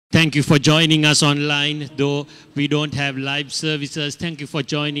Thank you for joining us online, though we don't have live services. Thank you for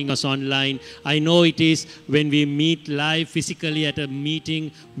joining us online. I know it is when we meet live physically at a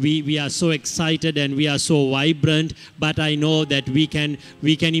meeting, we are so excited and we are so vibrant, but I know that we can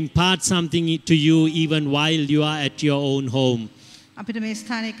impart something to you even while you are at your own home. අපිට මේ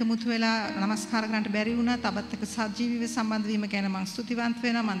ස්ථානයේ එකමුතු වෙලා নমස්කාර කරන්නට බැරි වුණා. තවත් එක සජීවීව සම්බන්ධ වීම ගැන මම ස්තුතිවන්ත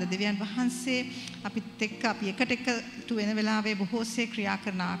වෙනවා. මන්ද දෙවියන් වහන්සේ අපිත් එක්ක අපි එකට එකතු වෙන වෙලාවේ බොහෝසේ ක්‍රියා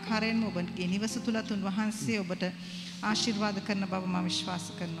කරන ආකාරයෙන්ම ඔබගේ නිවස තුලත් උන්වහන්සේ ඔබට ආශිර්වාද කරන බව මම විශ්වාස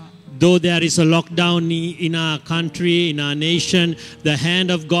කරනවා. Though there is a lockdown in our country, in our nation, the hand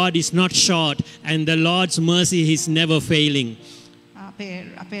of God is not short and the Lord's mercy is never failing.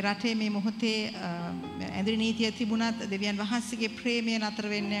 අපේ රටේ මේ මොහොතේ ඇඳරි නීතිය තිබුණත් දෙවියන් වහන්සේගේ ප්‍රේමය නතර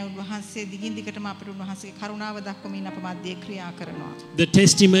වෙන්නේ උන්වහන්සේ දිගින් දිගටම අපිට උන්වහන්සේගේ කරුණාව දක්වමින් අප මැදේ ක්‍රියා කරනවා. The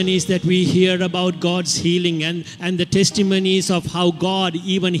testimonies that we hear about God's healing and the testimonies of how God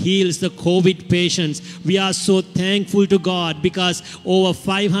even heals the COVID patients, we are so thankful to God because over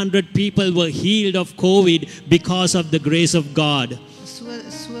 500 people were healed of COVID because of the grace of God.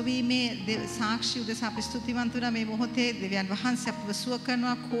 සුවවීමේ සාක්ෂි උදෙසා අපි ස්තුතිවන්ත වෙනවා. මේ මොහොතේ දෙවියන් වහන්සේ අපව සුව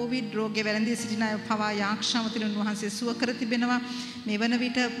කරනවා. කොවිඩ් රෝගයේ වැළඳී සිටින අය පවා යාක්ෂාව තුළ උන්වහන්සේ සුව කර තිබෙනවා. මේ වන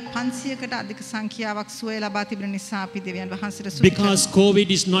විට 500කට අධික සංඛ්‍යාවක් සුවය ලබා තිබෙන නිසා අපි දෙවියන් වහන්සේට ස්තුති කරනවා. Because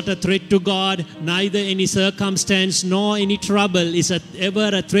COVID is not a threat to God, neither any circumstance nor any trouble is ever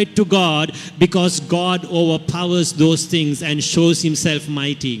a threat to God, because God overpowers those things and shows himself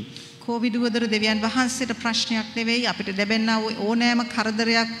mighty. Covid උවදුර දෙවියන් වහන්සේට ප්‍රශ්නයක් නෙවෙයි. අපිට ලැබෙනා ඕනෑම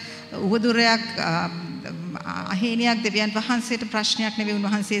කරදරයක් උවදුරයක් අහේනියක් දෙවියන් වහන්සේට ප්‍රශ්නයක් නෙවෙයි.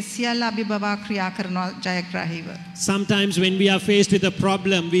 උන්වහන්සේ සියල්ල අභිබවා ක්‍රියා කරනවා ජයග්‍රාහීව. Sometimes when we are faced with a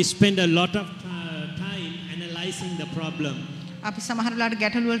problem, we spend a lot of time analyzing the problem. අපි සමහර වෙලාවට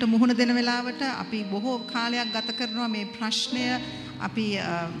ගැටලු වලට මුහුණ දෙන වෙලාවට අපි බොහෝ කාලයක් ගත කරනවා මේ ප්‍රශ්නය අපි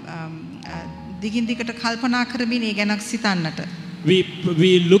දිගින් දිගට කල්පනා කරමින් ඒ ගැන සිතන්නට.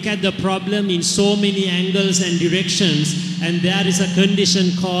 We look at the problem in so many angles and directions, and there is a condition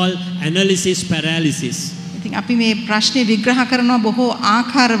called analysis paralysis. ඉතින් අපි මේ ප්‍රශ්නේ විග්‍රහ කරනවා බොහෝ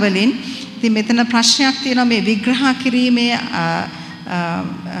ආකාර වලින්. ඉතින් මෙතන ප්‍රශ්නයක් තියෙනවා මේ විග්‍රහ කිරීමේ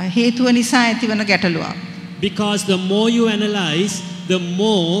හේතුව නිසා ඇතිවන ගැටලුවක්. Because the more you analyze, the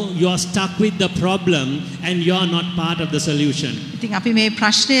more you are stuck with the problem and you are not part of the solution. ඉතින් අපි මේ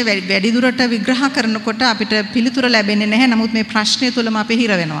ප්‍රශ්නේ වැඩි දුරට විග්‍රහ කරනකොට අපිට පිළිතුර ලැබෙන්නේ නැහැ. නමුත් මේ ප්‍රශ්නය තුළම අපි හිර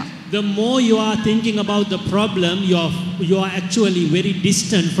වෙනවා. The more you are thinking about the problem, you are actually very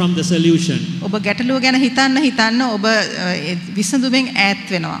distant from the solution. ඔබ ගැටලුව ගැන හිතන්න ඔබ විසඳුමෙන් ඈත්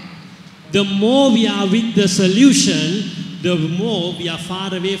වෙනවා. The more we are with the solution, the more we are far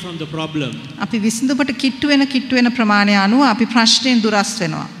away from the problem. අපි විසඳුමට කිට්ටු වෙන ප්‍රමාණය අනුව අපි ප්‍රශ්නෙන් දුරස්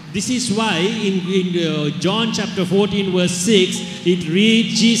වෙනවා. This is why in John chapter 14 verse 6 it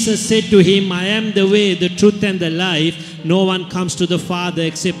reads, Jesus said to him, I am the way, the truth and the life. No one comes to the Father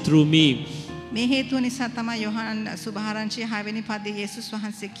except through me. මේ හේතුව නිසා තමයි යොහන් සුභාරංචියේ 6 වෙනි පදයේ යේසුස්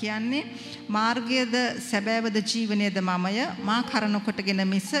වහන්සේ කියන්නේ මාර්ගයද සැබෑවද ජීවනයේද මමය මා කරන කොටගෙන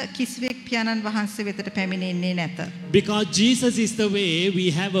මිස කිසිවෙක් පියාණන් වහන්සේ වෙතට පැමිණෙන්නේ නැත. Because Jesus is the way,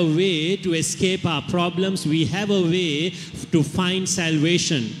 we have a way to escape our problems, we have a way to find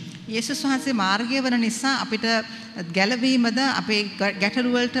salvation. යේසුස් වහන්සේ මාර්ගය වන නිසා අපිට ගැලවීමද අපේ ගැටලු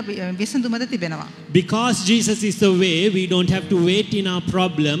වලට විසඳුමද තිබෙනවා. Because Jesus is the way, we don't have to wait in our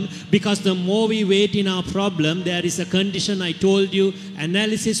problem. Because the more we wait in our problem, there is a condition I told you,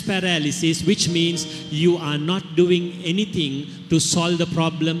 analysis paralysis, which means you are not doing anything to solve the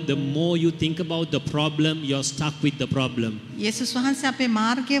problem. The more you think about the problem, you're stuck with the problem. යේසුස් වහන්සේ අපේ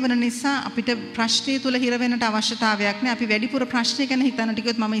මාර්ගය වන නිසා අපිට ප්‍රශ්නය තුල හිර වෙන්නට අවශ්‍යතාවයක් නැහැ. අපි වැඩිපුර ප්‍රශ්නය ගැන හිතන්නට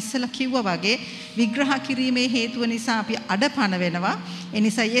ගියොත් මම ඉස්සෙල්ලා කිව්වා වගේ විග්‍රහ කිරීමේ හේතුව නිසා අපි අඩපණ වෙනවා. ඒ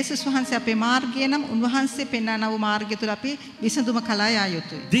නිසා යේසුස් වහන්සේ අපේ මාර්ගය නම් උන්වහන්සේ පෙන්වන වූ මාර්ගය තුල අපි විසඳුම කළා යා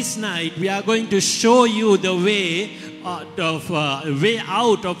යුතුයි. This night we are going to show you the way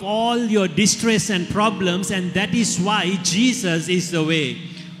out of all your distress and problems, and that is why Jesus is the way.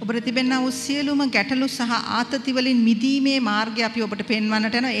 ඔබට තිබෙනා වූ සියලුම ගැටලු සහ ආතති වලින් මිදීමේ මාර්ගය අපි ඔබට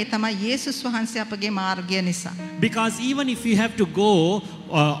පෙන්වන්නට යනවා. ඒ තමයි යේසුස් වහන්සේ අපගේ මාර්ගය නිසා. Because even if you have to go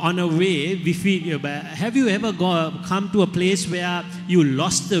on a way, have you ever come to a place where you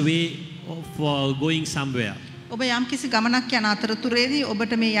lost the way for going somewhere? ඔබ යම් කිසි ගමනක් යන අතරතුරේදී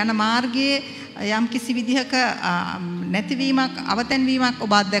ඔබට මේ යන මාර්ගයේ යම් කිසි විදිහක නැතිවීමක් අවතැන්වීමක්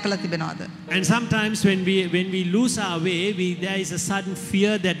ඔබ අත්දැකලා තිබෙනවද? And sometimes when we lose our way, there is a sudden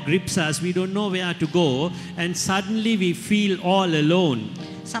fear that grips us. We don't know where to go, and suddenly we feel all alone.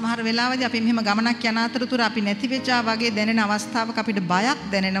 සමහර වෙලාවදී අපි මෙහෙම ගමනක් යන අතරතුර අපි නැති වෙච්චා වගේ දැනෙන අවස්ථාවක අපිට බයක්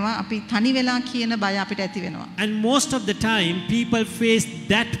දැනෙනවා. අපි තනි වෙලා කියන බය අපිට ඇති වෙනවා. And most of the time people face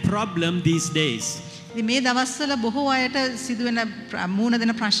that problem these days. ඉතින් මේ දවස්වල බොහෝ අයට සිදුවෙන මූණ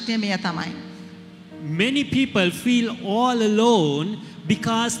දෙන ප්‍රශ්නය මෙය තමයි. Many people feel all alone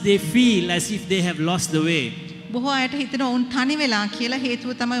because they feel as if they have lost the way. බොහෝ අයට හිතෙනවා උන් තනි වෙලා කියලා.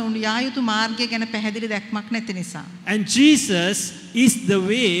 හේතුව තමයි උන් යා යුතු මාර්ගය ගැන පැහැදිලි දැක්මක් නැති නිසා. And Jesus is the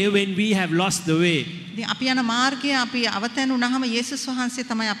way when we have lost the way. ඉතින් අපි යන මාර්ගය අපි අවතැන් වුණාම යේසුස් වහන්සේ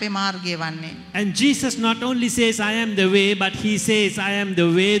තමයි අපේ මාර්ගය වන්නේ. And Jesus not only says I am the way, but he says I am the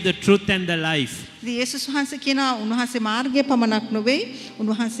way, the truth and the life. ඉතින් යේසුස් වහන්සේ කියනවා උන්වහන්සේ මාර්ගය පමණක් නෙවෙයි,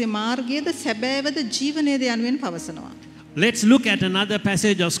 උන්වහන්සේ මාර්ගයද සැබෑවද ජීවනයේද යනුවෙන් පවසනවා. Let's look at another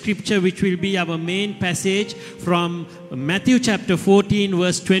passage of scripture which will be our main passage from Matthew chapter 14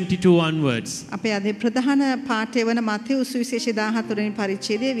 verse 22 onwards. අපේ අද ප්‍රධාන පාඨය වන මත්තේයු සුවිශේෂය 14 වෙනි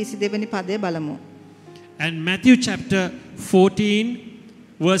පරිච්ඡේදයේ 22 වෙනි පදය බලමු. And Matthew chapter 14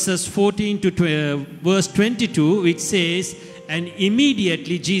 verses 14 to verse 22 which says, and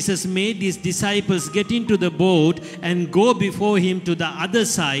immediately Jesus made his disciples get into the boat and go before him to the other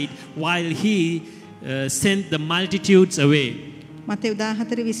side while he sent the multitudes away. මත්තේයු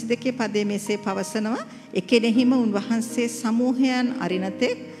 14:22 පදයේ මෙසේ පවසනවා. එකෙනෙහිම උන්වහන්සේ සමූහයන්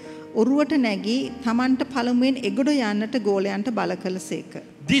අරිනතෙක් ඔරුවට නැගී තමන්ට පළමුවෙන් එගොඩ යන්නට ගෝලයන්ට බල කළසේක.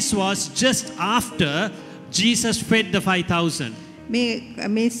 This was just after Jesus fed the 5,000.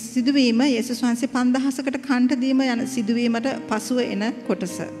 මේ සිදුවීම යේසුස් වහන්සේ 5000කට කන්ට දීම යන සිදුවීමට පසුව එන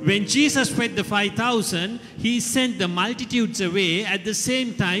කොටස. When Jesus fed the 5,000, he sent the multitudes away. At the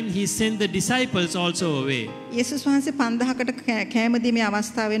same time, he sent the disciples also away. යේසුස් වහන්සේ 5000කට කෑම දීමේ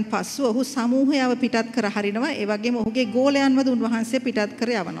අවස්ථාවෙන් පසු ඔහු සමූහයව පිටත් කර හරිනවා. ඒ වගේම ඔහුගේ ගෝලයන්වද උන්වහන්සේ පිටත් කර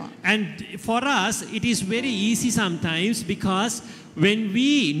යවනවා. And for us, it is very easy sometimes because when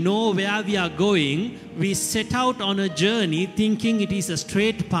we know where we are going, we set out on a journey thinking it is a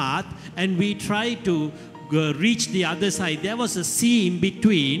straight path and we try to reach the other side. There was a sea in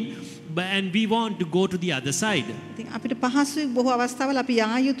between and we want to go to the other side. ඉතින් අපිට පහසුයි බොහෝ අවස්ථාවල අපි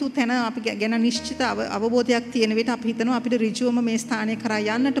යා යුතු තැන අපි ගැන නිශ්චිත අවබෝධයක් තියෙන විට අපි හිතනවා අපිට ඍජුවම මේ ස්ථානය කරා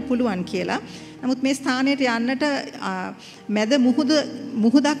යන්නට පුළුවන් කියලා. නමුත් මේ ස්ථානයට යන්නට මැද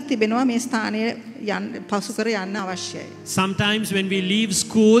මුහුදක් තිබෙනවා. මේ ස්ථානය පසු කර යන්න අවශ්‍යයි. Sometimes when we leave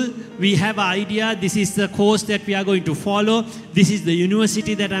school, we have an idea this is the course that we are going to follow. This is the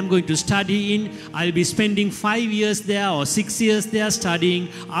university that I'm going to study in. I'll be spending 5 years there or 6 years there studying.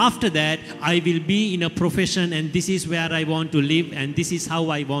 After that, I will be in a profession and this is where I want to live and this is how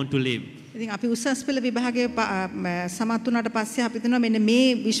I want to live. ඉතින් අපි උසස් පෙළ විභාගයේ සමත් වුණාට පස්සේ අපි හිතනවා මෙන්න මේ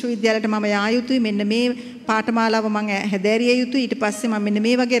විශ්වවිද්‍යාලයට මම යා යුතුයි, මෙන්න මේ පාඨමාලාව මම හැදෑරිය යුතුයි, ඊට පස්සේ මම මෙන්න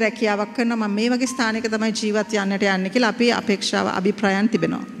මේ වගේ රැකියාවක් කරනවා, මම මේ වගේ ස්ථානයක තමයි ජීවත් යන්නට යන්නේ කියලා අපි අපේක්ෂාව අභිප්‍රායන්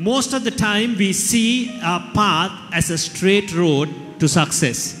තිබෙනවා. Most of the time we see our path as a straight road to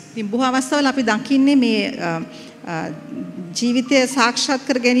success. ඉතින් බොහෝ අවස්ථාවල අපි දකින්නේ මේ ජීවිතය සාක්ෂාත්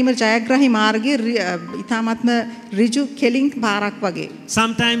කර ගැනීම ජයග්‍රාහී මාර්ගයේ ඊ타ත්ම ඍජු කෙලින් පාරක් වගේ.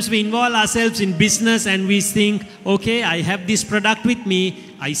 Sometimes we involve ourselves in business and we think, okay, I have this product with me,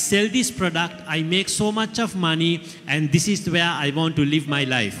 I sell this product, I make so much of money and this is where I want to live my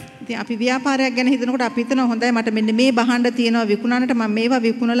life. ඉතින් අපි ව්‍යාපාරයක් ගැන හිතනකොට අපි හිතනවා හොඳයි මට මෙන්න මේ බහඬ තියෙනවා විකුණන්නට මම මේවා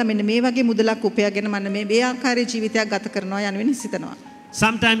විකුණලා මෙන්න මේ වගේ මුදලක් උපයාගෙන මම මේ ආකාරයේ ජීවිතයක් ගත කරනවා යනුවෙන් හිතනවා.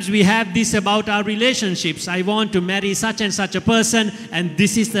 Sometimes we have this about our relationships. I want to marry such and such a person and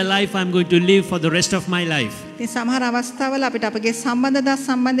this is the life I'm going to live for the rest of my life. ඉතින් සමහර අවස්ථාවල අපිට අපගේ සම්බන්ධතා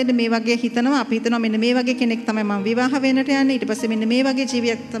සම්බන්ධයෙන් මේ වගේ හිතනවා. අපි හිතනවා මෙන්න මේ වගේ කෙනෙක් තමයි මම විවාහ වෙන්නට යන්නේ. ඊට පස්සේ මෙන්න මේ වගේ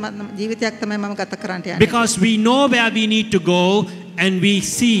ජීවිතයක් තමයි මම ගත කරන්නට යන්නේ. Because we know where we need to go and we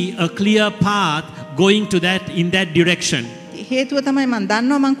see a clear path going to that in that direction. හේතුව තමයි මම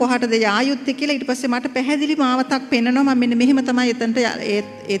දන්නවා මම කොහාටද යා යුත්තේ කියලා. ඊට පස්සේ මට පැහැදිලි මාවතක් පෙන්නනවා මම මෙන්න මෙහෙම තමයි එතනට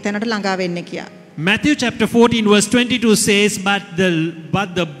ඒ තැනට ළඟා වෙන්නේ කියලා. Matthew chapter 14 verse 22 says,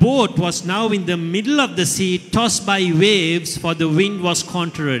 but the boat was now in the middle of the sea, tossed by waves, for the wind was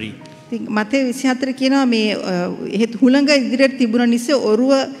contrary. ඉතින් මතේ 24 කියනවා මේ හුළඟ ඉදිරියට තිබුණ නිසා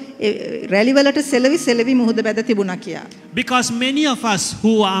ඔරුව රැලි වලට සෙලවි මුහුද බැද තිබුණා කියලා. Because many of us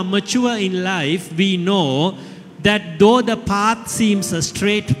who are mature in life, we know that though the path seems a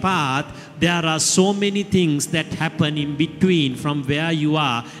straight path, there are so many things that happen in between from where you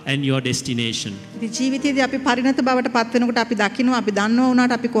are and your destination. ඉතින් ජීවිතයේදී අපි පරිණත බවට පත් වෙනකොට අපි දකිනවා අපි දන්නවා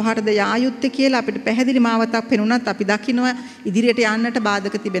වුණාට අපි කොහාටද යා යුත්තේ කියලා අපිට පැහැදිලි මාවතක් පෙනුනත් අපි දකිනවා ඉදිරියට යන්නට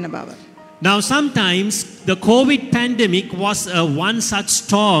බාධක තිබෙන බව. Now sometimes the COVID pandemic was one such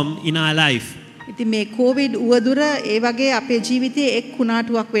storm in our life. ඉතින් මේ කොවිඩ් උවදුර ඒ වගේ අපේ ජීවිතයේ එක්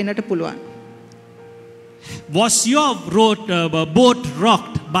කුණාටුවක් වෙන්නට පුළුවන්. Was your boat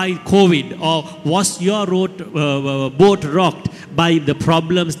rocked by COVID, or was your boat rocked by the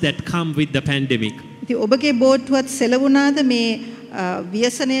problems that come with the pandemic? ඉතින් ඔබගේ බෝට්ටුවත් සෙලවුණාද මේ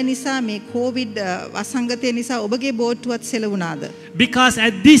ව්‍යසනය නිසා මේ කොවිඩ් අසංගතය නිසා ඔබගේ බෝට්ටුවත් සෙලවුණාද? Because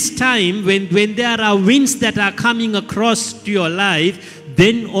at this time, when there are winds that are coming across to your life,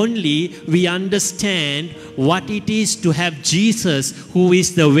 then only we understand what it is to have Jesus, who is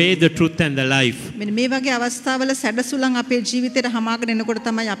the way, the truth and the life. මෙන්න මේ වගේ අවස්ථාවල සැඩසුලන් අපේ ජීවිතේට හමාගෙන එනකොට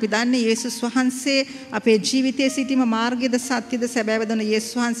තමයි අපි දන්නේ යේසුස් වහන්සේ අපේ ජීවිතයේ සිටීම මාර්ගයද සත්‍යද සැබෑවද වන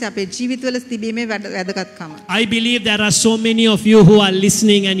යේසුස් වහන්සේ අපේ ජීවිතවල තිබීමේ වැදගත්කම. I believe there are so many of you who are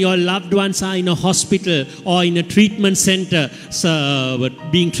listening and your loved ones are in a hospital or in a treatment center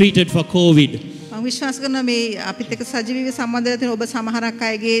being treated for COVID. මම විශ්වාස කරනවා මේ අපිත් එක්ක සජීවීව සම්බන්ධ වෙන ඔබ සමහරක්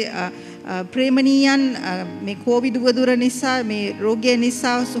අයගේ ප්‍රේමණීයන් මේ කොවිඩ් උවදුර නිසා මේ රෝගය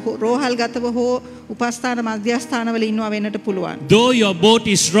නිසා රෝහල්ගතව හෝ උපස්ථාන මධ්‍යස්ථානවල ඉන්නවා වෙන්නට පුළුවන්. Though your boat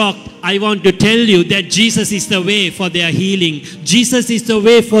is rocked, I want to tell you that Jesus is the way for their healing. Jesus is the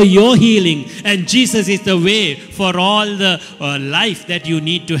way for your healing, and Jesus is the way for all the life that you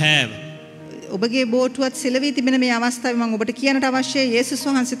need to have. ඔබගේ බෝට්ටුවත් සෙලවී තිබෙන මේ අවස්ථාවේ මම ඔබට කියන්නට අවශ්‍යයි යේසුස්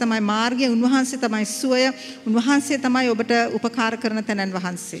වහන්සේ තමයි මාර්ගය, උන්වහන්සේ තමයි සුවය, උන්වහන්සේ තමයි ඔබට උපකාර කරන තැනන්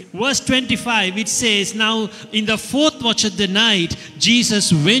වහන්සේ. Verse 25 it says, now in the fourth watch of the night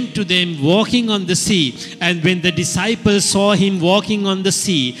Jesus went to them walking on the sea, and when the disciples saw him walking on the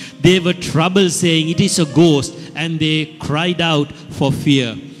sea they were troubled, saying it is a ghost, and they cried out for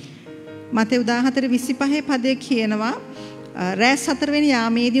fear. Matthew 14:25 පදයේ කියනවා රෑ 4 වෙනි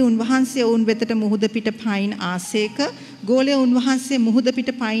යාමේදී උන්වහන්සේ ඔවුන් වෙතට මුහුද පිට පයින් ආසේක ගෝලය උන්වහන්සේ මුහුද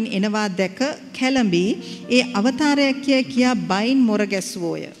පිට පයින් එනවා දැක කැළඹි ඒ අවතාරයක් කියා බයින් මොර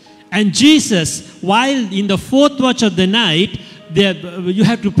ගැසුවෝය. And Jesus, while in the fourth watch of the night, you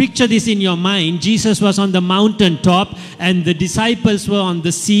have to picture this in your mind. Jesus was on the mountain top and the disciples were on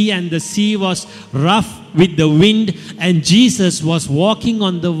the sea, and the sea was rough with the wind, and Jesus was walking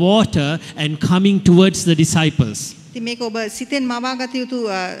on the water and coming towards the disciples. ඉතින් මේක ඔබ සිතෙන් මවාගත යුතු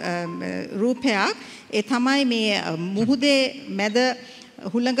රූපයක්. ඒ තමයි මේ මුහුදේ මැද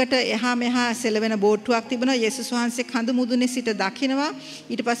හුළඟට එහා මෙහා සෙලවෙන බෝට්ටුවක් තිබුණා. යේසුස් වහන්සේ කඳු මුදුනේ සිට දකිනවා.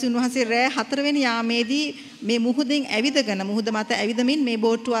 ඊට පස්සේ උන්වහන්සේ රෑ 4 වෙනි යාමේදී මේ මුහුදෙන් ඇවිදගෙන මුහුද මත ඇවිදමින් මේ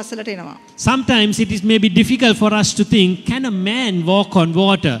බෝට්ටුව අසලට එනවා. Sometimes it is maybe difficult for us to think, can a man walk on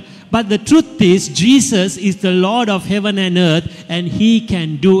water? But the truth is, Jesus is the Lord of heaven and earth, and he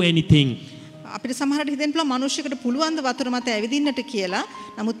can do anything. අපිට සමහරට හිතෙන්න පුළුවන් මිනිස්සුෙකුට පුළුවන් ද වතුර මත ඇවිදින්නට කියලා.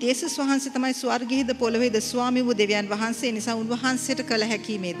 නමුත් යේසුස් වහන්සේ තමයි ස්වර්ගයේද පොළොවේද ස්වාමී වූ දෙවියන් වහන්සේ. නිසා උන්වහන්සේට කළ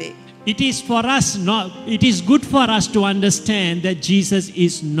හැකි මේ දේ. It is good for us to understand that Jesus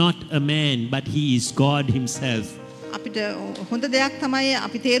is not a man, but he is God himself. අපිට හොඳ දෙයක් තමයි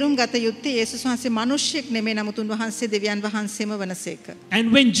අපි තේරුම් ගත යුත්තේ යේසුස් වහන්සේ මිනිස්සෙක් නෙමෙයි, නමුත් උන්වහන්සේ දෙවියන් වහන්සේම වනසේක.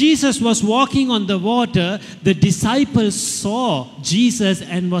 And when Jesus was walking on the water, the disciples saw Jesus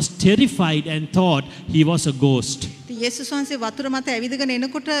and was terrified and thought he was a ghost. යේසුස් වහන්සේ වතුර මත ඇවිදගෙන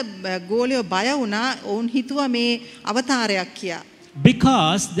එනකොට ගෝලියෝ බය වුණා. ඔවුන් හිතුවා මේ අවතාරයක් කියා.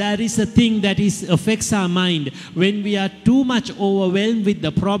 Because there is a thing that affects our mind. When we are too much overwhelmed with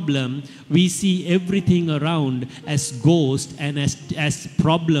the problem, we see everything around as ghosts and as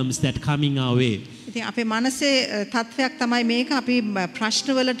problems that coming our way. ඉතින් අපේ මනසේ තත්වයක් තමයි මේක. අපි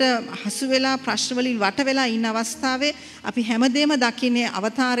ප්‍රශ්න වලට හසු වෙලා ප්‍රශ්න වලින් වට වෙලා ඉන්න අවස්ථාවේ අපි හැමදේම දකින්නේ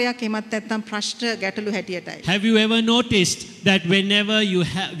අවතාරයක් එමත් නැත්නම් ප්‍රශ්න ගැටලු හැටියටයි. Have you ever noticed that whenever you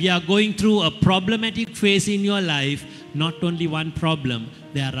are going through a problematic phase in your life, not only one problem,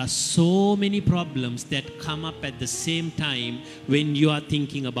 there are so many problems that come up at the same time when you are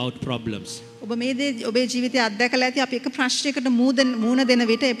thinking about problems. ඔබ මේ දේ ඔබේ ජීවිතයේ අත්දැකලා ඇති. අපි එක ප්‍රශ්නයකට මූණ දෙන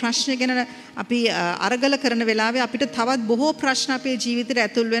විට ඒ ප්‍රශ්නය ගැන අපි අරගල කරන වෙලාවේ අපිට තවත් බොහෝ ප්‍රශ්න අපේ ජීවිතේට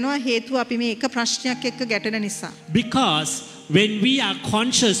ඇතුල් වෙනවා. හේතුව අපි මේ එක ප්‍රශ්නයක් එක්ක ගැටෙන නිසා. Because when we are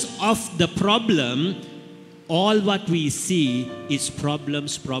conscious of the problem, all what we see is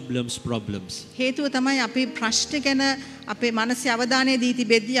problems. හේතුව තමයි අපි ප්‍රශ්න ගැන අපේ මනසේ අවධානය දී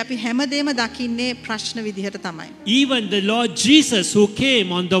තිබෙද්දී අපි හැමදේම දකින්නේ ප්‍රශ්න විදිහට තමයි. Even the Lord Jesus who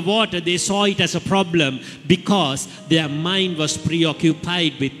came on the water, they saw it as a problem because their mind was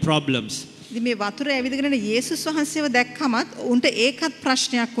preoccupied with problems. ඉතින් මේ වතුරේ ඇවිදගෙන යේසුස් වහන්සේව දැක්කමත් උන්ට ඒකත්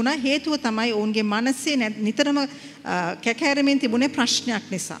ප්‍රශ්නයක් වුණා. හේතුව තමයි ඔවුන්ගේ මනසේ නිතරම කැකෑරෙමින් තිබුණේ ප්‍රශ්නයක්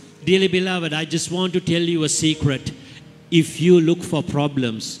නිසා. Dearly beloved, I just want to tell you a secret. If you look for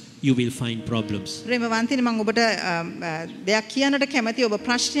problems, you will find problems. ප්‍රේමවන්තනි, මම ඔබට දෙයක් කියන්නට කැමතියි. ඔබ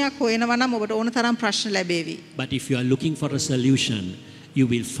ප්‍රශ්නයක් හොයනවා නම් ඔබට ඕන තරම් ප්‍රශ්න ලැබේවි. But if you are looking for a solution, you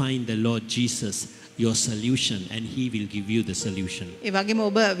will find the Lord Jesus your solution and he will give you the solution. ඒ වගේම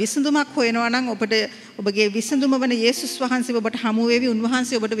ඔබ විසඳුමක් හොයනවා නම් ඔබට ඔබගේ විසඳුම වන යේසුස් වහන්සේ ඔබට හමු වේවි.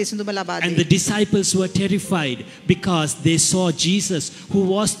 උන්වහන්සේ ඔබට විසඳුම ලබා And දෙයි. the disciples were terrified because they saw Jesus, who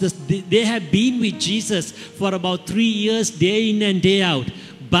was they have been with Jesus for about 3 years, day in and day out.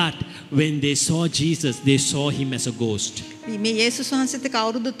 But when they saw Jesus, they saw him as a ghost. මේ යේසුස් වහන්සේත් එක්ක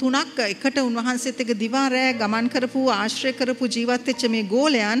අවුරුදු 3ක් එකට උන්වහන්සේත් එක්ක දිවා රැ ගමන් කරපු ආශ්‍රය කරපු ජීවත් වෙච්ච මේ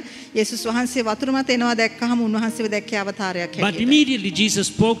ගෝලයන් යේසුස් වහන්සේ වතුර මත එනවා දැක්කහම උන්වහන්සේව දැක්කේ අවතාරයක් But හැටියට. immediately Jesus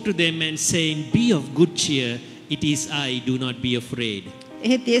spoke to them and saying, "Be of good cheer, it is I, do not be afraid."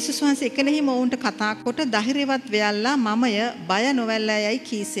 එහෙත් යේසුස් වහන්සේ එකලෙහිම ඔවුන්ට කතා කොට ධෛර්යවත් වෙයල්ලා මමය බය නොවැල්ලායයි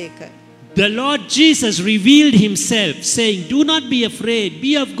කීසේක. The Lord Jesus revealed himself saying, "Do not be afraid,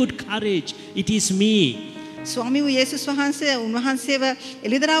 be of good courage, it is me." ස්වාමී වූ යේසුස් වහන්සේ උන්වහන්සේව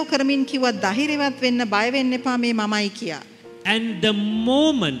එළිදරව් කරමින් කිව්වා ධෛර්යවත් වෙන්න බය වෙන්න එපා මේ මමයි කියා. And the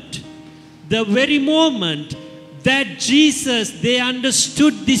very moment that they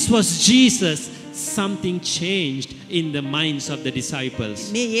understood this was Jesus, something changed in the minds of the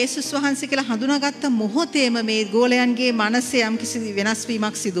disciples. මේ යේසුස් වහන්සේ කියලා හඳුනාගත්ත මොහොතේම මේ ගෝලයන්ගේ මනසේ යම්කිසි වෙනස්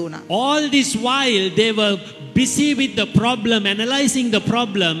වීමක් සිදු වුණා. All this while they were busy with the problem, analyzing the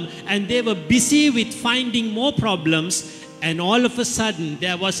problem, and they were busy with finding more problems. And all of a sudden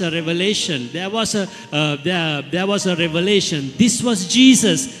there was a revelation. There was a revelation. This was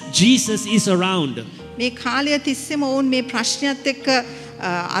Jesus. Jesus is around. මේ කාලය තිස්සේම ඔවුන් මේ ප්‍රශ්නයත් එක්ක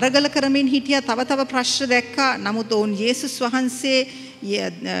අරගල කරමින් හිටියා. තව ප්‍රශ්න දැක්කා. නමුත් ඔවුන් යේසුස් වහන්සේ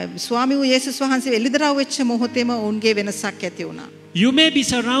ස්වාමී වූ යේසුස් වහන්සේ එළිදරව් වෙච්ච මොහොතේම ඔවුන්ගේ වෙනසක් ඇති වුණා. You may be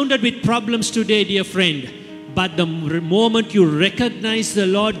surrounded with problems today, dear friend, but the moment you recognize the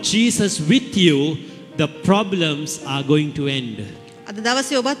Lord Jesus with you, the problems are going to end. අද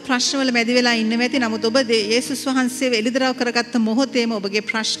දවසේ ඔබත් ප්‍රශ්නවල මැදි වෙලා ඉන්න ඇති. නමුත් ඔබ යේසුස් වහන්සේව එළිදරව් කරගත්ත මොහොතේම ඔබගේ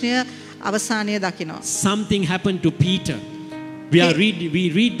ප්‍රශ්නය අවසානය දකිනවා. Something happened to Peter. We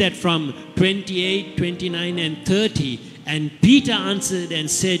read that from 28, 29 and 30. And Peter answered and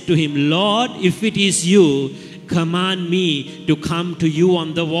said to him, "Lord, if it is you, command me to come to you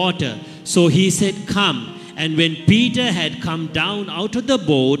on the water." So he said, "Come." And when Peter had come down out of the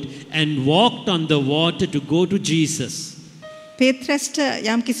boat and walked on the water to go to Jesus. පේත්‍රස්ට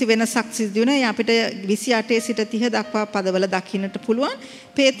යම්කිසි වෙනසක් සිදු වුණා. අපිට 28 සිට 30 දක්වා පදවල දකින්නට පුළුවන්.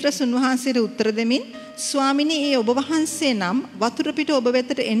 පේත්‍රස් උන්වහන්සේට උත්තර දෙමින්, "ස්වාමිනී, ඒ ඔබ වහන්සේ නම් වතුර පිට ඔබ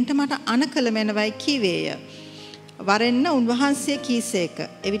වෙතට එන්ට මට අණ කළ මැනවයි කීවේය." වරෙන්න උන්වහන්සේ කීසේක.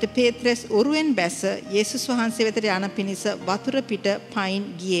 එවිට පේත්‍රස් ඔරුවෙන් බැස යේසුස් වහන්සේ වෙතට යන පිණිස වතුර පිට පයින්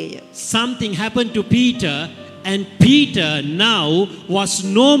ගියේය. Something happened to Peter, and Peter now was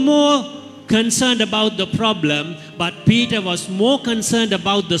no more concerned about the problem, but Peter was more concerned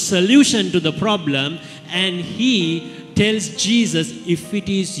about the solution to the problem, and he tells Jesus, "If it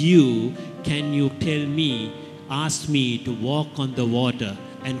is you, can you tell me, ask me to walk on the water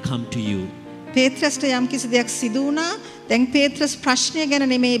and come to you." පේත්‍රස්ට යම්කිසි දෙයක් සිදු වුණා. දැන් පේත්‍රස් ප්‍රශ්නය ගැන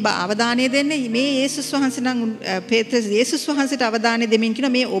නෙමෙයි අවධානය දෙන්නේ. මේ යේසුස් වහන්සේ නම් පේත්‍රස් යේසුස් වහන්සේට අවධානය දෙමින්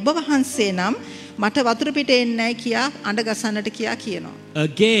කියනවා මේ ඔබ වහන්සේ නම් මට වතුර පිට එන්නයි කියා අඬ ගසන්නට කියා කියනවා.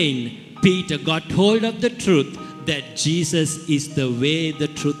 Again Peter got hold of the truth that Jesus is the way, the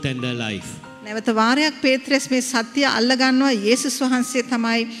truth and the life. නැවත වාරයක් පේත්‍රස් මේ සත්‍ය අල්ල ගන්නවා යේසුස් වහන්සේ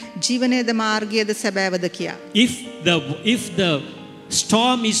තමයි ජීවනයේද මාර්ගයේද සැබෑවද කියා. If the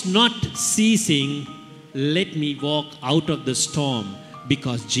storm is not ceasing, let me walk out of the storm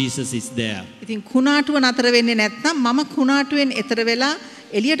because Jesus is there. ඉතින් කුණාටුව නතර වෙන්නේ නැත්නම් මම කුණාටුවෙන් එතර වෙලා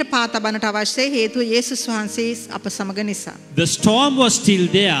එළියට පා තබන්නට අවශ්‍යයි. හේතුව යේසුස් වහන්සේ අප සමග නිසා. The storm was still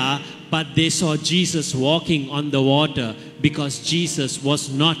there, but they saw Jesus walking on the water because Jesus was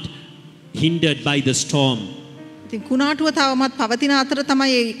not hindered by the storm. ඉතින් කුණාටුව තවමත් පවතින අතර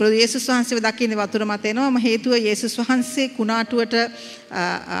තමයි යේසුස් වහන්සේව දකින්නේ වතුර මත එනවා. හේතුව යේසුස් වහන්සේ කුණාටුවට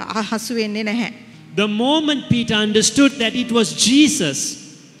හසු වෙන්නේ නැහැ. The moment Peter understood that it was Jesus,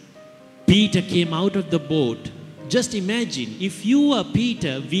 Peter came out of the boat. Just imagine, if you are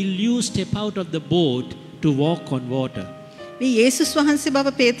Peter, will you step out of the boat to walk on water? මේ යේසුස් වහන්සේ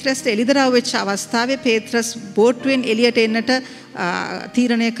බව පේත්‍රස්ට එළිදරව් වෙච්ච අවස්ථාවේ පේත්‍රස් බෝට්ටුවෙන් එළියට එන්නට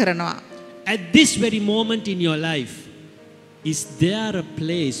තීරණය කරනවා. At this very moment in your life, is there a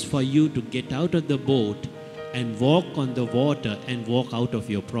place for you to get out of the boat and walk on the water and walk out of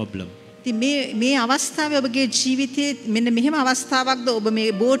your problem? ඉතින් මේ අවස්ථාවේ ඔබගේ ජීවිතයේ මෙන්න මෙහෙම අවස්ථාවක්ද ඔබ මේ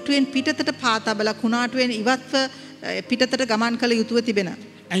බෝට්ටුවෙන් පිටතට පා තබලා කුණාටුවෙන් ඉවත්ව පිටතට ගමන් කළ යුතුව තිබෙන.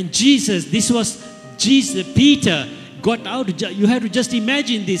 And Peter got out. You have to just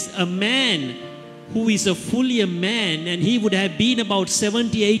imagine this, a man who is fully a man, and he would have been about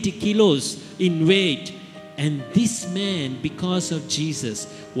 70-80 kilos in weight, And this man, because of Jesus,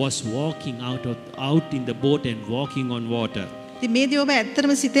 was walking out in the boat and walking on water. ඉතින් මේ දේ ඔබ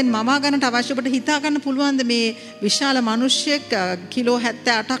ඇත්තටම සිතෙන් මවා ගන්නට අවශ්‍ය ඔබට හිතා ගන්න පුළුවන්ද මේ විශාල මිනිහෙක් කිලෝ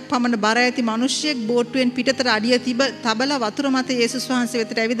 78ක් පමණ බර ඇති මිනිහෙක් බෝට්ටුවෙන් පිටතට අඩිය තබලා වතුර මත යේසුස් වහන්සේ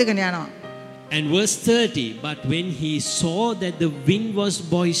වෙතට ඇවිදගෙන යනවා. And verse 30, but when he saw that the wind was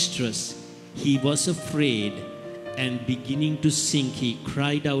boisterous, he was afraid, and beginning to sink, he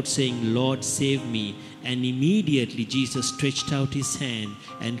cried out, saying, Lord, save me. And immediately Jesus stretched out his hand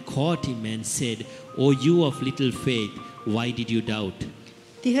and caught him and said, O you of little faith, why did you doubt?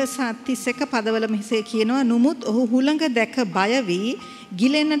 31 පදවල මෙසේ කියනවා නුමුත් ඔහු හුළඟ දැක බය වී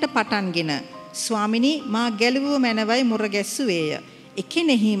ගිලෙන්නට පටන්ගෙන ස්වාමිනී මා ගැලවුව මැනවයි මුර ගැස්සුවේය.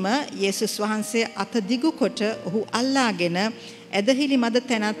 එකෙනෙහිම යේසුස් වහන්සේ අත දිගු කොට ඔහු අල්ලාගෙන ඇදහිලි මද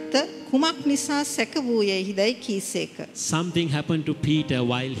තැනත්ත කුමක් නිසා සැක වූයේහිදයි කීසේක. Something happened to Peter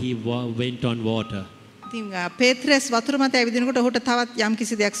while he went on water. ඉතින් පේත්‍රස් වතුර මත ඇවිදිනකොට ඔහුට තවත් යම්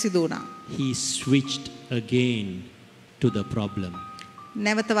කිසි දෙයක් සිදු වුණා. He switched again to the problem.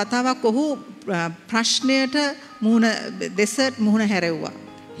 නැවත වතාවක් ඔහු ප්‍රශ්නයට මුහුණ හැරෙව්වා.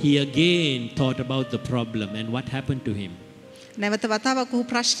 He again thought about the problem and what happened to him. නැවත වතාවක් ඔහු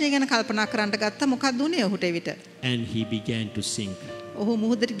ප්‍රශ්නය ගැන කල්පනා කරන්න ගත්තා. මොකක්ද උනේ ඔහුට එවිට? And he began to sink. ඔහු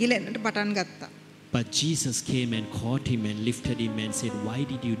මුහුදට ගිලෙන්නට පටන් ගත්තා. But Jesus came and caught him and lifted him and said, why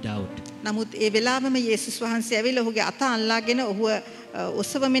did you doubt? නමුත් ඒ වෙලාවෙම යේසුස් වහන්සේ ඇවිල්ලා ඔහුගේ අත අල්ලාගෙන ඔහුව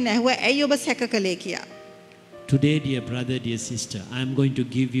ඔසවමින් ඇහුවා ඇයි ඔබ සැක කළේ කියා. Today, dear brother, dear sister, I am going to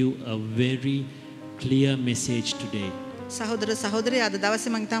give you a very clear message today. සහෝදර සහෝදරිය අද දවසේ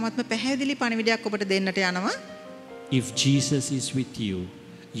මම තාමත්ම පැහැදිලි පණිවිඩයක් ඔබට දෙන්නට යනවා. If Jesus is with you,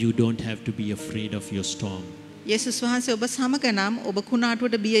 you don't have to be afraid of your storm. යේසුස් වහන්සේ ඔබ සමග නම් ඔබ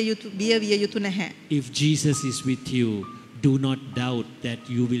කුණාටුවට බිය විය යුතු නැහැ. If Jesus is with you, do not doubt that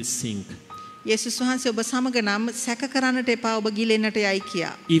you will sink. යේසුස් වහන්සේ ඔබ සමග නම් සැක කරන්නට එපා ඔබ ගිලෙන්නට යයි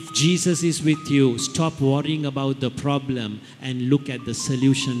කියා. If Jesus is with you, stop worrying about the problem and look at the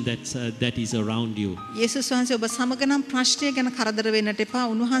solution that is around you. යේසුස් වහන්සේ ඔබ සමග නම් ප්‍රශ්නය ගැන කරදර වෙන්නට එපා.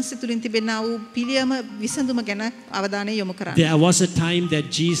 උන්වහන්සේ තුලින් තිබෙනා වූ පිළියම විසඳුම ගැන අවධානය යොමු කරන්න. There was a time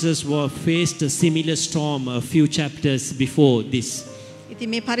that Jesus faced a similar storm a few chapters before this. ඉතින්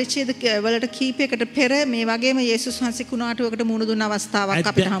මේ පරිච්ඡේද වලට කීපයකට පෙර මේ වගේම යේසුස් වහන්සේ කුණාටුවකට මුහුණ දුන්න අවස්ථාවක්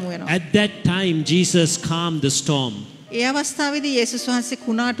අපිට හමු වෙනවා. At that time Jesus calmed the storm. ඒ අවස්ථාවේදී යේසුස් වහන්සේ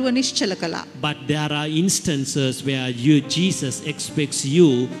කුණාටුව නිශ්චල කළා. But there are instances where Jesus expects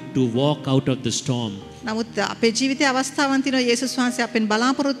you to walk out of the storm. නමුත් අපේ ජීවිතයේ අවස්ථාවන් තියෙනවා යේසුස් වහන්සේ අපෙන්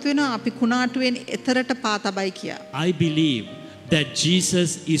බලාපොරොත්තු වෙනවා අපි කුණාටුවෙන් එතරට පා තබයි කියා. I believe that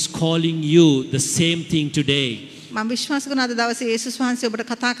Jesus is calling you the same thing today. මම විශ්වාස කරනවා අද දවසේ යේසුස් වහන්සේ ඔබට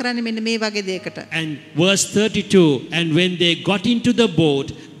කතා කරන්නේ මෙන්න මේ වගේ දෙයකට. And verse 32, and when they got into the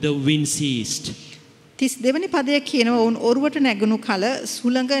boat, the wind ceased. 32 වෙනි පදයේ කියනවා වුන් ඔරුවට නැගුණු කල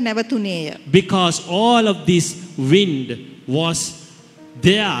සුළඟ නැවතුණේය. Because all of this wind was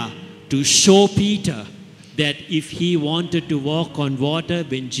there to show Peter that if he wanted to walk on water,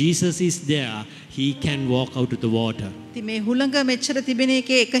 when Jesus is there, he can walk out of the water. ඉතින් මේ හුළඟ මෙච්චර තිබෙන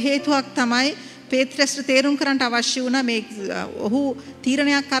එකේ එක හේතුවක් තමයි පේත්‍රස්ට තේරුම් කරන්නට අවශ්‍ය වුණා මේ ඔහු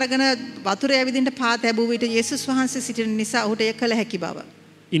තීරණයක් අරගෙන වතුරේ ඇවිදින්න පා තැබුව විට යේසුස් වහන්සේ සිටින නිසා ඔහුට ඒක කළ හැකි බව.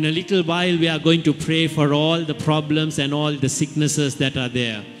 In a little while we are going to pray for all the problems and all the sicknesses that are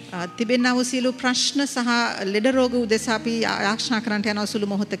there. තිබෙනා වූ සියලු ප්‍රශ්න සහ ලෙඩ රෝග උදෙසා අපි ආරක්ෂා කරන්නට යන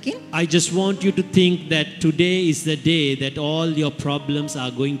සුළු මොහොතකින් I just want you to think that today is the day that all your problems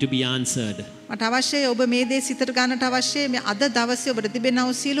are going to be answered. මට අවශ්‍යයි ඔබ මේ දේ සිතට ගන්නට අවශ්‍යයි මේ අද දවසේ ඔබට තිබෙනා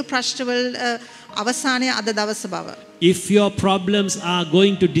වූ සියලු ප්‍රශ්නවල අවසානයේ අද දවස බව. If your problems are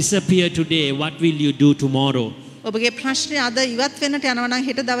going to disappear today, what will you do tomorrow? ඔබගේ ප්‍රශ්නේ අද ඉවත් වෙන්නට යනවා නම්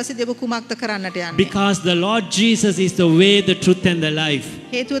හෙට දවසේදී ඔබ කුමක්ද කරන්නට යන්නේ? Because the Lord Jesus is the way, the truth and the life.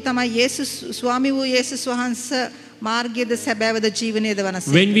 හේතුව තමයි යේසුස් ස්වාමී වූ යේසුස් වහන්සේ මාර්ගයේද සැබෑවද ජීවනයේද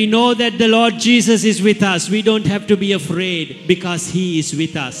වනසේ. When we know that the Lord Jesus is with us, we don't have to be afraid because he is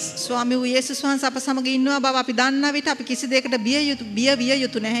with us. ස්වාමී වූ යේසුස් වහන්සේ අප සමග ඉන්නවා බව අපි දන්නා විට අපි කිසි දෙයකට බිය විය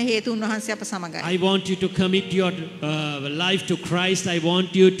යුතු නැහැ. හේතුව උන්වහන්සේ අප සමගයි. I want you to commit your life to Christ. I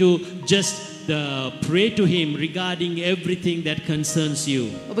want you to just pray to him regarding everything that concerns you.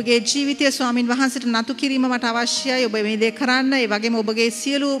 ඔබගේ ජීවිතය ස්වාමින් වහන්සේට නතු කිරීම මට අවශ්‍යයි. ඔබ මේ දේ කරන්න. ඒ වගේම ඔබගේ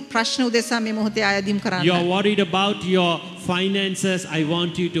සියලු ප්‍රශ්න උදෙසා මේ මොහොතේ ආයදීම් කරන්න. You are worried about your finances. I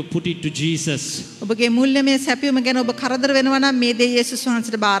want you to put it to Jesus. ඔබ ඔබගේ මුල්‍යමය සැපයුම ගැන ඔබ කරදර වෙනවා නම් මේ දේ යේසුස්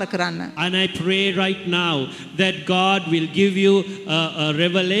වහන්සේට බාර කරන්න. And I pray right now that God will give you a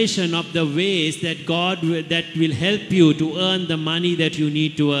revelation of the ways that will help you to earn the money that you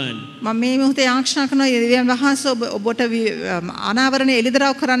need to earn. මම මේ මොහොතේ ආශා කරනවා දෙවියන් වහන්සේ ඔබට අනාවරණය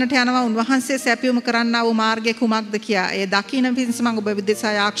එළිදරව් කරන්නට යනවා උන්වහන්සේ සැපයුම කරන්නා වූ මාර්ගය කුමක්ද කියා. ඒ දකින්න පිණිස මම ඔබ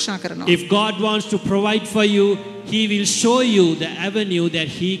විදෙසා ආශා කරනවා. If God wants to provide for you, He will show you the avenue that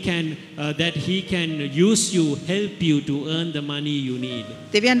He can use you, help you to earn the money you need.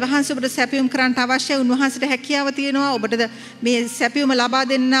 දෙවියන් වහන්සේ ඔබට සැපයුම් කරන්නට අවශ්‍යයි. උන්වහන්සේට හැකියාව තියෙනවා ඔබට මේ සැපයුම ලබා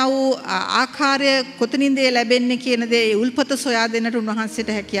දෙන්නා වූ ආකාරය කොතනින්ද ලැබෙන්නේ කියන දේ උල්පත සොයා දෙන්නට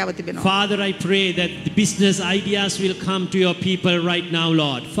උන්වහන්සේට හැකියාව තිබෙනවා. Father, I pray that the business ideas will come to your people right now,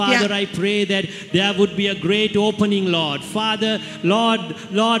 Lord. Father, I pray that there would be a great opening, Lord. Father,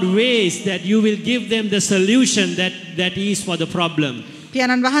 Lord, ways that you will give them the solution that is for the problem.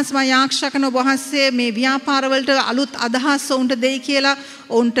 පියාණන් වහන්සේ මා ආශා කරන ඔබ වහන්සේ මේ ව්‍යාපාර වලට අලුත් අදහස් උන්ට දෙයි කියලා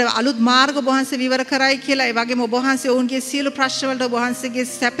උන්ට අලුත් මාර්ග ඔබ වහන්සේ විවර කරයි කියලා ඒ වගේම ඔබ වහන්සේ ඔවුන්ගේ සියලු ප්‍රශ්න වලට ඔබ වහන්සේගේ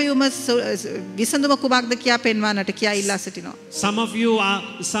සැපයුම විසඳුම කුමක්ද කියා පෙන්වන්නට කියා ඉල්ලා සිටිනවා. Some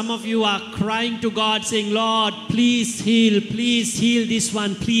of you are crying to God saying, Lord, please heal this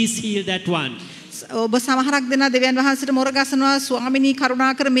one, please heal that one. ඔබ සමහරක් දෙනා දෙවියන් වහන්සේට මොර ගසනවා ස්වාමිනී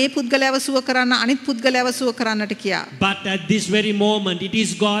කරුණාකර මේ පුද්ගලයාව සුව කරන්න අනිත් පුද්ගලයාව සුව කරන්නට කියා. But at this very moment it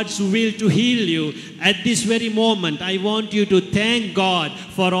is God's will to heal you. At this very moment I want you to thank God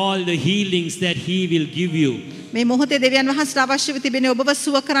for all the healings that He will give you. මේ මොහොතේ දෙවියන් වහන්සේට අවශ්‍ය තිබෙන ඔබව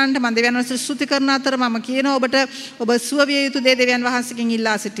සුව කරන්නට මම දෙවියන් වහන්සේට ස්තුති කරන අතර මම කියනවා ඔබට ඔබ සුව විය යුතු දේ දෙවියන් වහන්සේගෙන්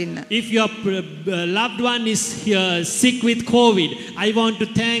ඉල්ලා සිටින්න. If your loved one is sick with COVID, I want to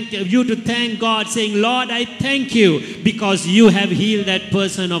thank God saying, Lord, I thank you because you have healed that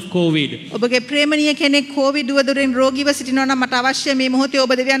person of COVID. ඔබගේ ප්‍රේමණීය කෙනෙක් COVID වදුරෙන් රෝගීව සිටිනවා නම් මට අවශ්‍ය මේ මොහොතේ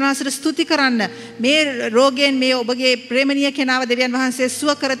ඔබ දෙවියන් වහන්සේට ස්තුති කරන්න. මේ රෝගයෙන් මේ ඔබගේ ප්‍රේමණීය කෙනාව දෙවියන් වහන්සේ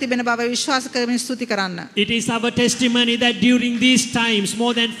සුව කර තිබෙන බව විශ්වාස කරමින් ස්තුති කරන්න. It is our testimony that during these times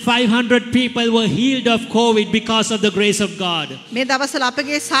more than 500 people were healed of COVID because of the grace of God. මේ දවස්වල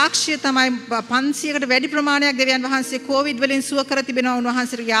අපගේ සාක්ෂිය තමයි 500කට වැඩි ප්‍රමාණයක් දෙවියන් වහන්සේ COVID වලින් සුව කර තිබෙනවා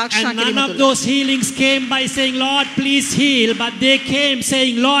උන්වහන්සේගේ ආශා And කිරීම none of තුළ. those healings came by saying, Lord, please heal, but they came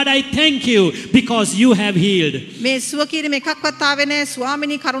saying, Lord, I thank you because you have healed. මේ සුව කිරීම එකක්වත් ආවේ නැහැ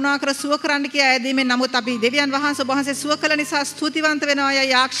ස්වාමිනී කරුණාකර සුව කරන්න කියා ඇදීමෙන් නමුත් අපි දෙවියන් වහන්සේ ඔබ වහන්සේ සුව කළ නිසා ස්තුතිවන්ත වෙනවා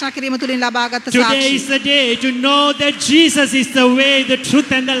යයි ආශා කිරීම තුළින් ලබාගත් Today සාක්ෂිය. is the day to know that Jesus is the way, the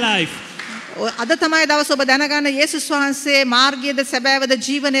truth and the life. අද තමයි දවස ඔබ දැනගන්න යේසුස් වහන්සේ මාර්ගයේද සැබෑවද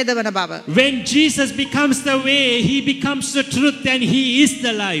ජීවනයේද වන බව. When Jesus becomes the way, He becomes the truth and He is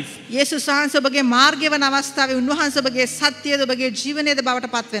the life. යේසුස් වහන්සේ ඔබගේ මාර්ගය වන අවස්ථාවේ උන්වහන්සේ ඔබගේ සත්‍යයද ඔබගේ ජීවනයේද බවට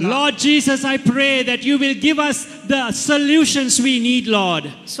පත් වෙනවා. Lord Jesus, I pray that you will give us the solutions we need, Lord.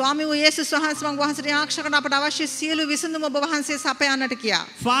 ස්වාමී වූ යේසුස් වහන්සේ මම වහන්සේට ආශා කරන අපට අවශ්‍ය සියලු විසඳුම ඔබ වහන්සේ සපයන්නට කියා.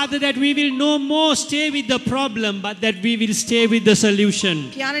 Father, that we will no more stay with the problem, but that we will stay with the solution.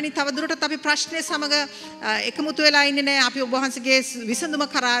 පියාණනි තව දුරටත් අපි ප්‍රශ්නේ සමග එකමුතු වෙලා ඉන්නේ නැහැ අපි ඔබ වහන්සේගේ විසඳුම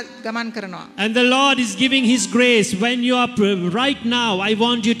කරා ගමන් කරනවා. And the Lord is giving His grace. When you are right now, I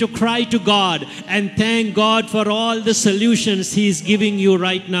want you to cry to God and thank God for all the solutions He is giving you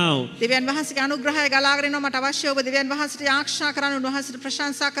right now. දෙවියන් වහන්සේගේ අනුග්‍රහය ගලාගෙන යනවා මට අවශ්‍ය ඔබ දෙවියන් වහන්සේට ආශා කරන උන්වහන්සේට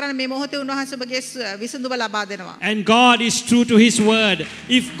ප්‍රශංසා කරන මේ මොහොතේ උන්වහන්සේ ඔබගේ විසඳුම ලබා දෙනවා. And God is true to His word.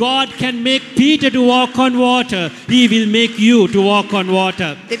 If God can make Peter to walk on water, He will make you to walk on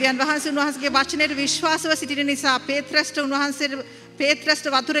water. දෙවියන් වහන්සේ උන්වහන්සේගේ වචනයට විශ්වාසව සිටින නිසා පේත්‍රස්ට උන්වහන්සේ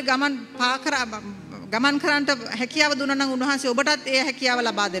වතුරේ ගමන් කරන්නට හැකියාව දුන්නා නම් උන්වහන්සේ ඔබටත් ඒ හැකියාව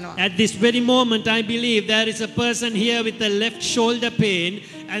ලබා දෙනවා. At this very moment, I believe there is a person here with a left shoulder pain,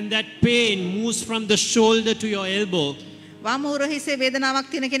 and that pain moves from the shoulder to your elbow. වම් උරහිසේ වේදනාවක්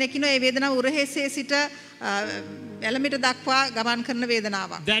තියෙන කෙනෙක් ඉන්නවා. ඒ වේදනාව උරහිසේ සිට එළමිට දක්වා ගමන් කරන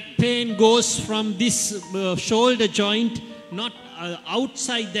වේදනාවක්. That pain goes from this shoulder joint, not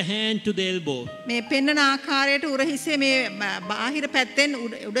outside the hand to the elbow. මේ පෙන්වන ආකාරයට උරහිසේ මේ බාහිර පැත්තෙන්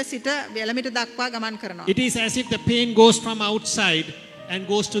උඩ සිට එළමිට දක්වා ගමන් කරනවා. It is as if the pain goes from outside and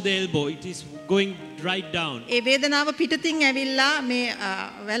goes to the elbow. It is going right down. ඒ වේදනාව පිටතින් ඇවිල්ලා මේ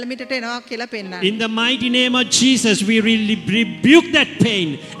වැලමිටට එනවා කියලා පෙන්වනවා. In the mighty name of Jesus, we really rebuke that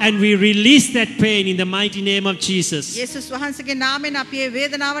pain and we release that pain in the mighty name of Jesus. යේසුස් වහන්සේගේ නාමයෙන් අපි මේ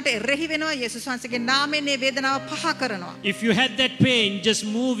වේදනාවට එරෙහි වෙනවා. යේසුස් වහන්සේගේ නාමයෙන් මේ වේදනාව පහ කරනවා. If you had that pain, just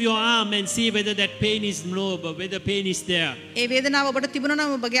move your arm and see whether that pain is whether pain is there. ඒ වේදනාව ඔබට තිබුණා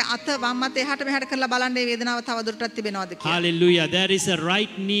නම් ඔබගේ අත වම් අත එහාට මෙහාට කරලා බලන්න මේ වේදනාව තව දුරටත් තිබෙනවද කියලා. Hallelujah. There is a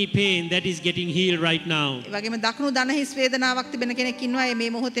right knee pain that is getting healed right right now. ඒ වගේම දකුණු දන හිස් වේදනාවක් තිබෙන කෙනෙක් ඉන්නවා මේ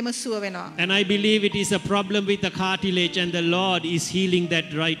මොහොතේම සුව වෙනවා. And I believe it is a problem with the cartilage and the Lord is healing that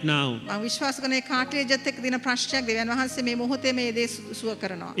right now. මම විශ්වාස කරන ඒ කාටිලේජ් එකත් එක්ක දින ප්‍රශ්නයක් දෙවියන් වහන්සේ මේ මොහොතේ මේ දේ සුව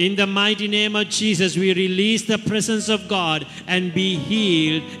කරනවා. In the mighty name of Jesus, we release the presence of God and be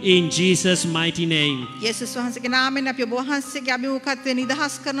healed in Jesus' mighty name. යේසුස් වහන්සේගේ නාමයෙන් අපි ඔබ වහන්සේගේ අභිමුඛත්වය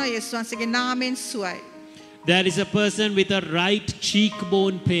නිදහස් කරනවා. යේසුස් වහන්සේගේ නාමයෙන් සුවයි. There is a person with a right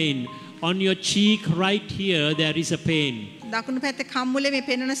cheekbone pain. On your cheek right here, there is a pain. දකුණු පැත්තේ කම්මුලේ මේ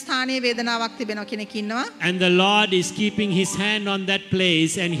පෙනෙන ස්ථානයේ වේදනාවක් තිබෙනවා කෙනෙක් ඉන්නවා. And the Lord is keeping his hand on that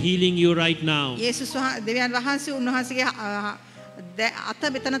place and healing you right now. යේසුස් දෙවියන් වහන්සේ උන්වහන්සේගේ අත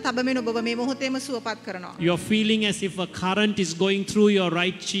මෙතන තබමින් ඔබව මේ මොහොතේම සුවපත් කරනවා. You're feeling as if a current is going through your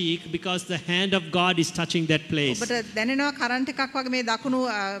right cheek because the hand of God is touching that place. ඔබට දැනෙනවා කරන්ට් එකක් වගේ මේ දකුණු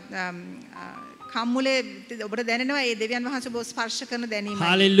කම්මුලේ ඔබට දැනෙනවා ඒ දෙවියන් වහන්සේ ඔබව ස්පර්ශ කරන දැනීම.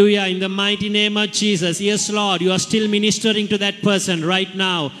 Hallelujah. In the mighty name of Jesus. Yes, Lord, you are still ministering to that person right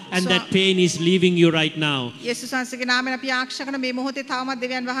now and that pain is leaving you right now. යේසුස් වහන්සේගේ නාමයෙන් අපි ආශා කරන මේ මොහොතේ තවමත්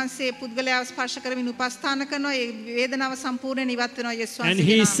දෙවියන් වහන්සේ පුද්ගලයාව ස්පර්ශ කරමින් උපස්ථාන කරනවා. ඒ වේදනාව සම්පූර්ණයෙන් ඉවත් වෙනවා යේසුස් වහන්සේගේ And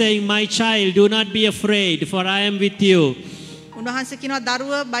he is saying, my child, do not be afraid, for I am with you. උන්වහන්සේ කියනවා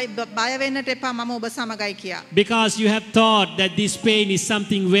දරුව බය වෙන්නට එපා මම ඔබ සමගයි කියා. Because you have thought that this pain is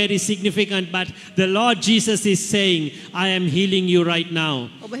something very significant, but the Lord Jesus is saying, I am healing you right now.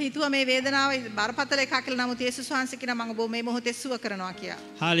 ඔබ හිතුවා මේ වේදනාව බරපතල එකක් කියලා නමුත් යේසුස් වහන්සේ කියනවා මම ඔබ මේ මොහොතේ සුව කරනවා කියා.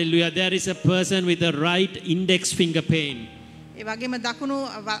 Hallelujah. There is a person with a right index finger pain. ඒ වගේම දකුණු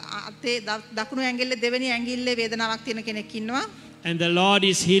අතේ දකුණු ඇඟිල්ලේ දෙවෙනි ඇඟිල්ලේ වේදනාවක් තියෙන කෙනෙක් ඉන්නවා. And the Lord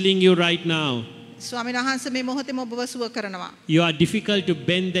is healing you right now. ස්වාමීන් වහන්සේ මේ මොහොතේම ඔබව සුව කරනවා. You are difficult to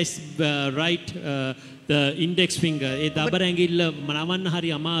bend this right the index finger. ඒ දබර ඇඟිල්ල නවන්න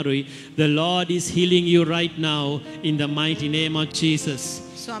හරි අමාරුයි. The Lord is healing you right now in the mighty name of Jesus.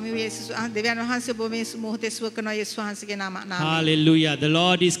 ස්වාමී යේසුස් දෙවියන් වහන්සේ ඔබ මේ මොහොතේ සුව කරනවා යේසුස් වහන්සේගේ නාමයෙන්. Hallelujah. The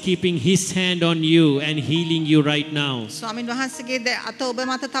Lord is keeping his hand on you and healing you right now. ස්වාමීන් වහන්සේගේ අත ඔබ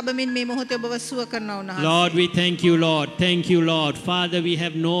මත තබමින් මේ මොහොතේ ඔබව සුව කරනවා උන්වහන්සේ. Lord, we thank you, Lord. Thank you, Lord. Father, we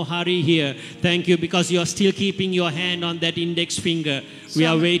have no hurry here. Thank you because you are still keeping your hand on that index finger. We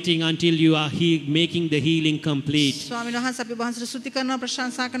are waiting until you are making the healing complete. ස්වාමීන් වහන්සේ අපි ඔබ වහන්සේට ස්තුති කරනවා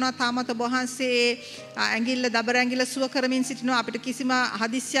ප්‍රශංසා කරනවා තාමත් ඔබ වහන්සේ ඇඟිල්ල දබර ඇඟිල්ල සුව කරමින් සිටිනවා අපිට කිසිම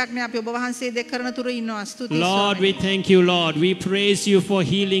හදිස්සියක් නෑ අපි ඔබ වහන්සේ දෙක කරන තුරු ඉන්නවා ස්තුතියි. Lord, we thank you, Lord. We praise you for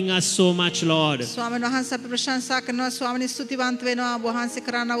healing us so much, Lord. ස්වාමීන් වහන්සේ අපි ප්‍රශංසා කරනවා ස්වාමීන් ස්තුතිවන්ත වෙනවා ඔබ වහන්සේ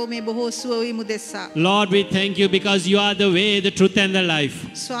කරනා වූ මේ බොහෝ සුව වීම උදෙසා. Lord, we thank you because you are the way, the truth and the life.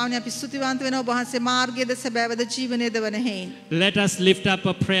 ස්වාමීන් අපි ස්තුතිවන්ත වෙනවා ඔබ වහන්සේ මාර්ගයේද සැබෑවද ජීවනයේද වන හේයින්. Let us lift up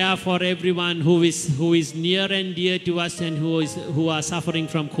a prayer for everyone who is near and dear to us and who are suffering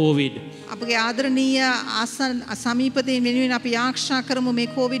from COVID. අපගේ ආදරණීය සමීපතීන් වෙනුවෙන් අපි ආශා කරමු මේ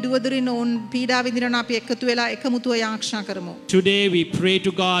කොවිඩ් උවදුරින් ඔවුන් පීඩා විඳිනවා අපි එකතු වෙලා එකමුතුව ආශා කරමු. Today we pray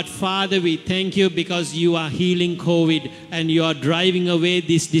to God, Father, we thank you because you are healing COVID and you are driving away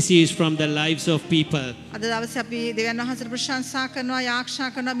this disease from the lives of people. අද දවසේ අපි දෙවියන් වහන්සේට ප්‍රශංසා කරනවා ආශා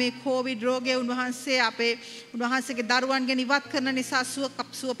කරනවා මේ කොවිඩ් රෝගය උන්වහන්සේ අපේ උන්වහන්සේගේ දරුවන්ගෙන් ඉවත් කරන නිසා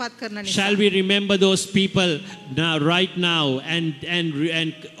සුවපත් කරන නිසා. Shall we remember those people now, right now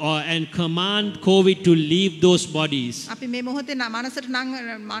and command COVID to leave those bodies? අපි මේ මොහොතේ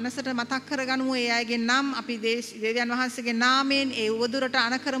මනසට මතක් කරගනිමු ඒ අයගේ නම් අපි දෙවියන් වහන්සේගේ නාමයෙන් ඒ උවදුරට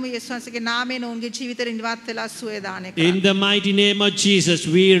අණ කරමු යේසුස් වහන්සේගේ නාමයෙන් ඔවුන්ගේ ජීවිතෙන් ඉවත් වෙලා සුවය දාන එක. In the mighty name of Jesus,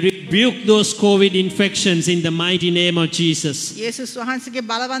 we rebuke those COVID infections in the mighty name of Jesus. යේසුස් වහන්සේගේ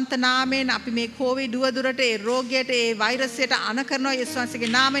බලවන්ත නාමයෙන් අපි මේ කොවිඩ් උවදුරට ඒ රෝගයට ඒ වෛරසයට අණ කරනවා යේසුස්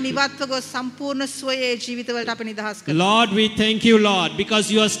වහන්සේගේ නාමයෙන් ඉවත්ව ගොස් සම්පූර්ණ සුවය ජීවිතවලට අපි නිදහස් කරනවා. Lord, we thank you, Lord,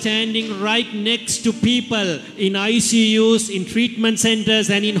 because you are standing right next to people in ICUs, in treatment centers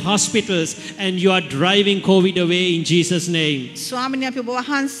and in hospitals and you are driving COVID away in Jesus' name. ස්වාමීනි අපි ඔබ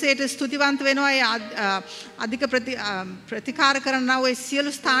වහන්සේට ස්තුතිවන්ත වෙනවා ඒ අධික ප්‍රතිකාර කරනා වූ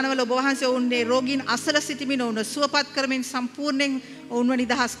සියලු ස්ථානවල ඔබ වහන්සේ ඔවුන්ගේ රෝගීන් අසල සිටමින් ඔවුන් සුවපත් කරමින් සම්පූර්ණයෙන් ඔවුන්ව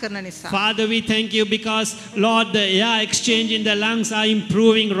නිදහස් කරන නිසා. Father, we thank you because, Lord, the air exchange in the lungs are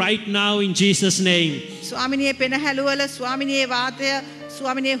improving right now in Jesus' name. ස්වාමීනි මේ පෙනහැලුවල ස්වාමීනි මේ වාතය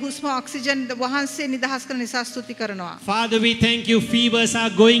ස්වාමීනි හුස්ම ඔක්සිජන් වහන්සේ නිදහස් කරන නිසා ස්තුති කරනවා. Father, we thank you. Fevers are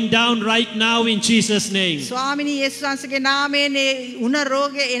going down right now in Jesus' name. ස්වාමීනි යේසුස් වහන්සේගේ නාමයෙන් උණ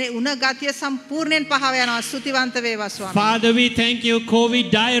රෝගේ උණ ගතිය සම්පූර්ණයෙන් පහව යනවා. ස්තුතිවන්ත වේවා ස්වාමීනි. Father, we thank you.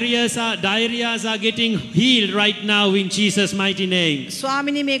 COVID diarrheas are getting healed right now in Jesus' mighty name.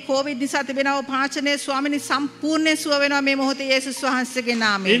 ස්වාමීනි මේ කොවිඩ් නිසා තිබෙනා වූ පාචනය ස්වාමීනි සම්පූර්ණයෙන් සුව වෙනවා මේ මොහොතේ යේසුස් වහන්සේගේ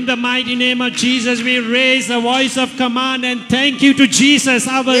නාමයෙන්. In the mighty name of Jesus, we raise a voice of command and thank you to Jesus Jesus,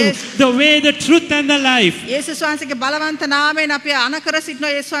 Yes. the way, the truth, and the life. යේසුස් වහන්සේගේ බලවන්ත නාමයෙන් අපි අනකර සිටිනවා.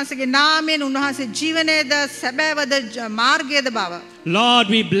 යේසුස් වහන්සේගේ නාමයෙන් උන්වහන්සේ ජීවනයේද සැබෑවද මාර්ගයේද බව. Lord,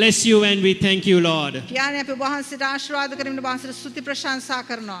 we bless you and we thank you, Lord. කියන්නේ අපි වහන්සේට ආශිර්වාද කරමින් වහන්සේට ස්තුති ප්‍රශංසා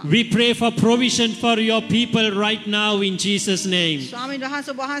කරනවා. We pray for provision for your people right now in Jesus' name. ස්වාමීන්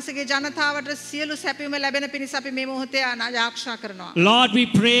වහන්සේ වහන්සේගේ ජනතාවට සියලු සැපයුම ලැබෙන පිණිස අපි මේ මොහොතේ ආරක්ෂා කරනවා. Lord, we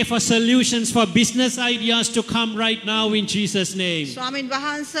pray for solutions for business ideas to come right now in Jesus' name. ස්වාමීන්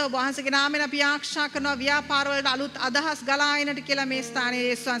වහන්සේගේ නාමයෙන් අපි ආරක්ෂා කරනවා ව්‍යාපාරවලට අලුත් අදහස් ගලා එනට කියලා මේ ස්ථානයේ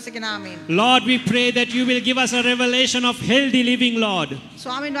යේසුස් වහන්සේගේ නාමයෙන්. Lord, we pray that you will give us a revelation of healthy living, Lord.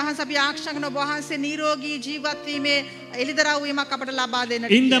 ස්වාමීන් වහන්සේ අපි ආරක්ෂා කරනවා වහන්සේ නිරෝගී ජීවත් වීමේ එළිදරව් වීමක් අපට ලබා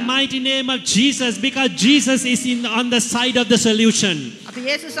දෙන්නට. In the mighty name of Jesus, because Jesus is on the side of the solution. අපි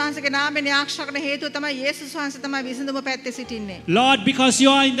යේසුස් වහන්සේගේ නාමයෙන් ආරක්ෂා කරන හේතුව තමයි යේසුස් වහන්සේ තමයි විසඳුම පැත්තේ සිටින්නේ. Lord, because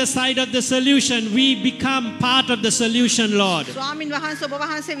you are in the side of the solution, we become part of the solution, Lord. ස්වාමීන් වහන්සේ ඔබ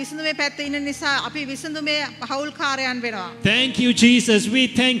වහන්සේ විසඳුමේ පැත්තේ ඉන්න නිසා අපි විසඳුමේ හවුල්කාරයන් වෙනවා. Thank you, Jesus. We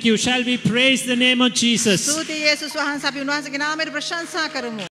thank you. Shall we praise the name of Jesus? ස්තුතියි යේසුස් වහන්සේ අපි උන්වහන්සේගේ නාමයට ප්‍රශංසා කරමු.